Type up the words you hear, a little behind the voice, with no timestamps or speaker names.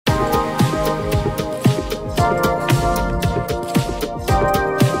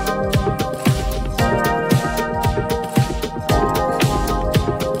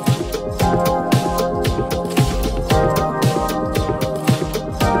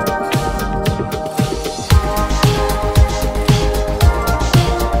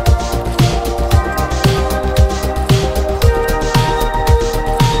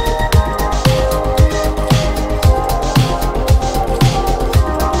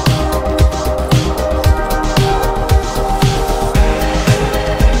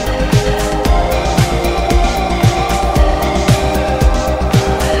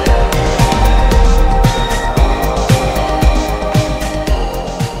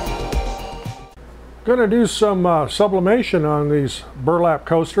Going to do some sublimation on these burlap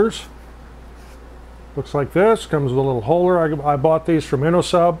coasters. Looks like this. Comes with a little holder. I bought these from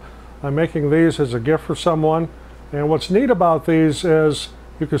InnoSub. I'm making these as a gift for someone. And what's neat about these is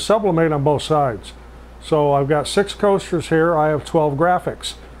you can sublimate on both sides. So I've got 6 coasters here. I have 12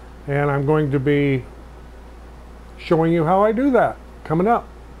 graphics. And I'm going to be showing you how I do that coming up.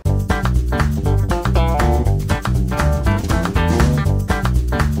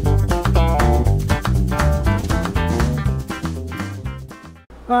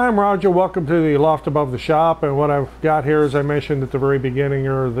 I'm Roger, welcome to the loft above the shop, and what I've got here, as I mentioned at the very beginning,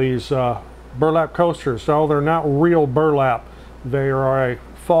 are these burlap coasters. So they're not real burlap. They are a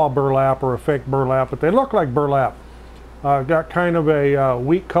faux burlap or a fake burlap, but they look like burlap. Got kind of a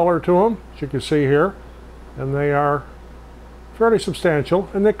wheat color to them, as you can see here, and they are fairly substantial,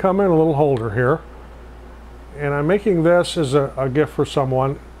 and they come in a little holder here. And I'm making this as a gift for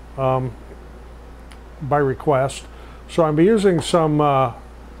someone by request. So I'm using some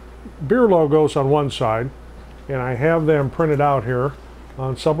beer logos on one side, and I have them printed out here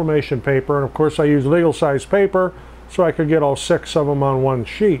on sublimation paper, and of course I use legal size paper so I could get all 6 of them on one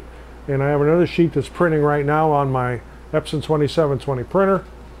sheet. And I have another sheet that's printing right now on my Epson 2720 printer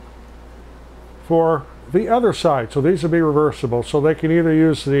for the other side. So these will be reversible, so they can either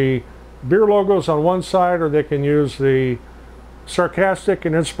use the beer logos on one side or they can use the sarcastic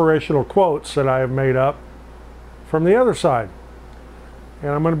and inspirational quotes that I have made up from the other side. And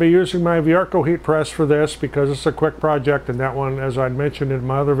I'm going to be using my Viarco heat press for this because it's a quick project, and that one, as I'd mentioned in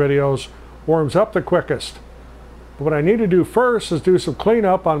my other videos, warms up the quickest. But what I need to do first is do some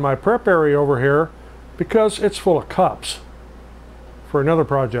cleanup on my prep area over here because it's full of cups for another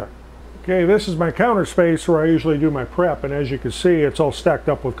project. Okay, this is my counter space where I usually do my prep, and as you can see, it's all stacked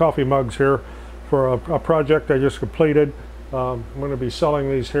up with coffee mugs here for a project I just completed. I'm going to be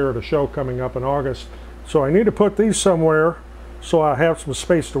selling these here at a show coming up in August. So I need to put these somewhere so I have some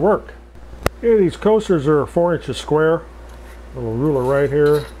space to work. Okay, these coasters are 4 inches square. Little ruler right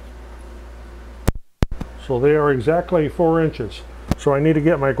here. So they are exactly 4 inches. So I need to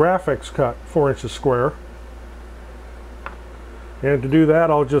get my graphics cut 4 inches square. And to do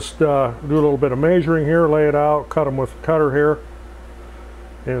that, I'll just do a little bit of measuring here, lay it out, cut them with a cutter here.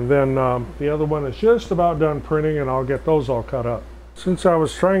 And then the other one is just about done printing, and I'll get those all cut up. Since I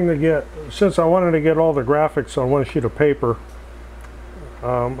wanted to get all the graphics on one sheet of paper,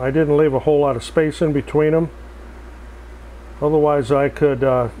 I didn't leave a whole lot of space in between them. Otherwise I could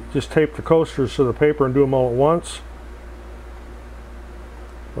just tape the coasters to the paper and do them all at once.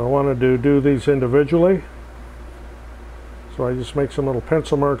 I wanted to do these individually. So I just make some little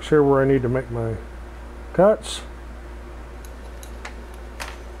pencil marks here where I need to make my cuts.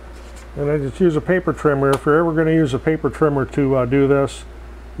 And I just use a paper trimmer. If you're ever going to use a paper trimmer to do this,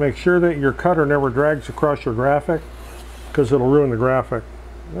 make sure that your cutter never drags across your graphic, because it'll ruin the graphic.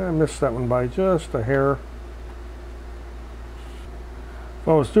 I missed that one by just a hair. If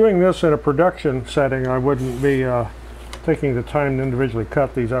I was doing this in a production setting, I wouldn't be taking the time to individually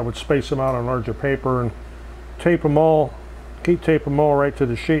cut these. I would space them out on larger paper and tape them all, keep tape them all right to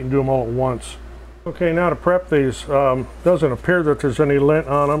the sheet and do them all at once. Okay, now to prep these. Doesn't appear that there's any lint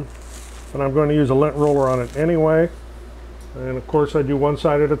on them, but I'm going to use a lint roller on it anyway. And of course I do one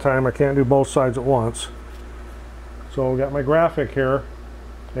side at a time. I can't do both sides at once. So I've got my graphic here,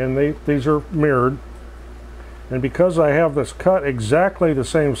 and these are mirrored. And because I have this cut exactly the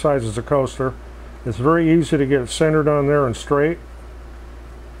same size as the coaster, it's very easy to get it centered on there and straight.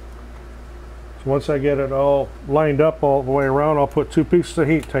 So once I get it all lined up all the way around, I'll put 2 pieces of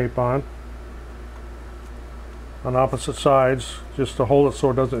heat tape on opposite sides just to hold it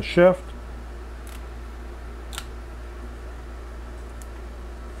so it doesn't shift.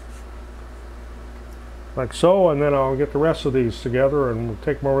 Like so, and then I'll get the rest of these together and we'll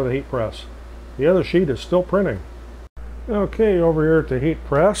take them over the heat press. The other sheet is still printing. Okay, over here at the heat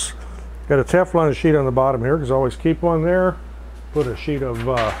press, got a Teflon sheet on the bottom here because I always keep one there. Put a sheet of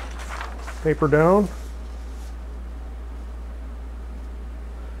paper down.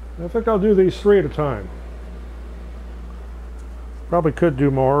 I think I'll do these 3 at a time. Probably could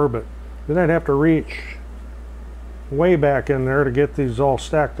do more, but then I'd have to reach way back in there to get these all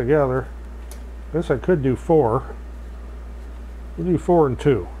stacked together. I guess I could do 4. We'll do 4 and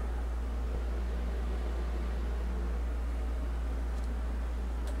 2.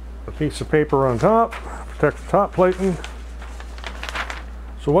 A piece of paper on top, protect the top plating.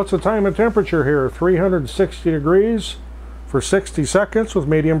 So what's the time and temperature here? 360 degrees for 60 seconds with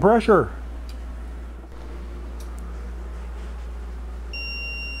medium pressure.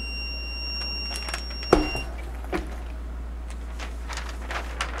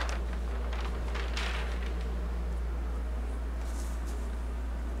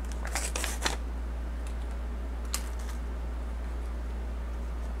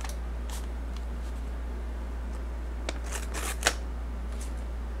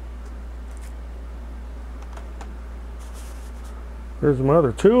 Here's my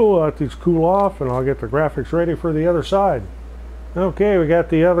other tool. I'll let these cool off and I'll get the graphics ready for the other side. Okay, we got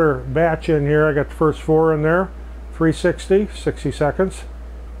the other batch in here. I got the first 4 in there. 360, 60 seconds.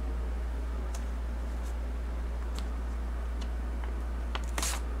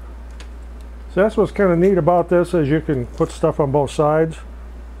 So that's what's kind of neat about this, is you can put stuff on both sides.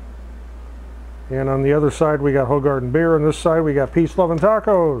 And on the other side we got Hogarden beer, and this side we got peace, love, and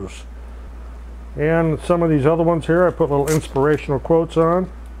tacos. And some of these other ones here I put little inspirational quotes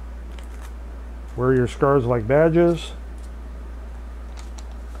on. Wear your scars like badges.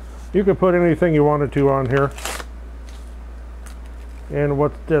 You could put anything you wanted to on here. And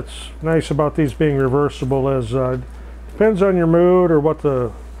what that's nice about these being reversible is depends on your mood or what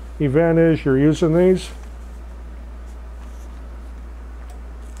the event is you're using these.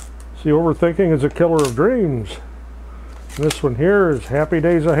 See, overthinking is a killer of dreams. And this one here is happy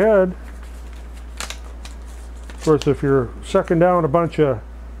days ahead. Of course, if you're sucking down a bunch of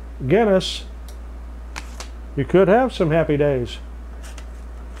Guinness, you could have some happy days.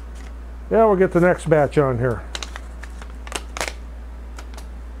 Yeah, we'll get the next batch on here.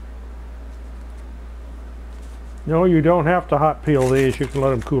 No, you don't have to hot peel these. You can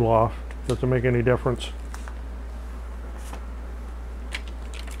let them cool off. Doesn't make any difference.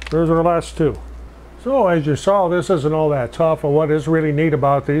 There's our last 2. So as you saw, this isn't all that tough, and what is really neat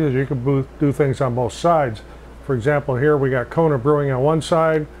about these is you can do things on both sides. For example, here we got Kona Brewing on one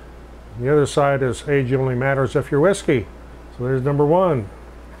side. The other side is age only matters if you're whiskey. So there's number 1.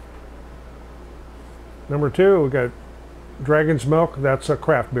 Number 2, we got Dragon's Milk. That's a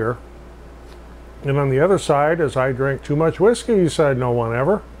craft beer. And on the other side is I drink too much whiskey, said no one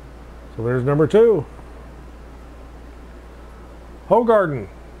ever. So there's number 2. Hogarden,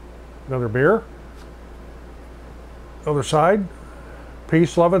 another beer. Other side,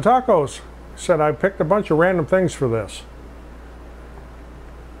 peace, love, and tacos. Said I picked a bunch of random things for this.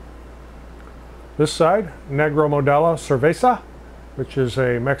 This side, Negro Modelo Cerveza, which is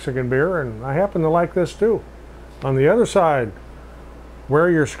a Mexican beer, and I happen to like this too. On the other side, wear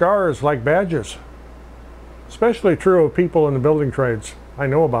your scars like badges. Especially true of people in the building trades. I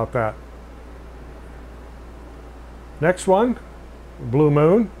know about that. Next one, Blue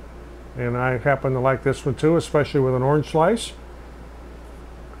Moon, and I happen to like this one too, especially with an orange slice.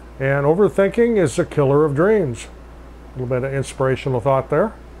 And overthinking is the killer of dreams. A little bit of inspirational thought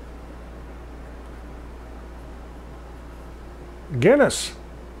there. Guinness.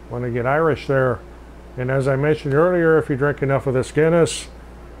 Want to get Irish there. And as I mentioned earlier, if you drink enough of this Guinness,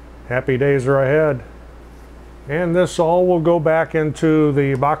 happy days are ahead. And this all will go back into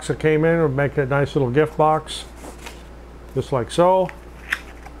the box that came in. We'll make a nice little gift box. Just like so.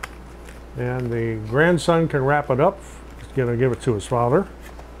 And the grandson can wrap it up. He's going to give it to his father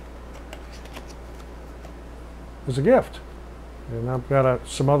as a gift. And I've got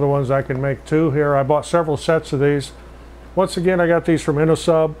some other ones I can make too here. I bought several sets of these. Once again, I got these from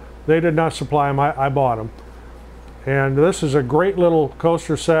InnoSub. They did not supply them, I bought them. And this is a great little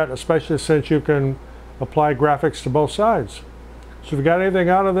coaster set, especially since you can apply graphics to both sides. So if you got anything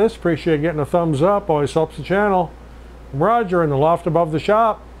out of this, appreciate getting a thumbs up. Always helps the channel. I'm Roger in the loft above the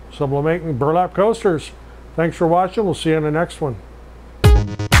shop, Sublimate and Burlap coasters. Thanks for watching. We'll see you in the next one.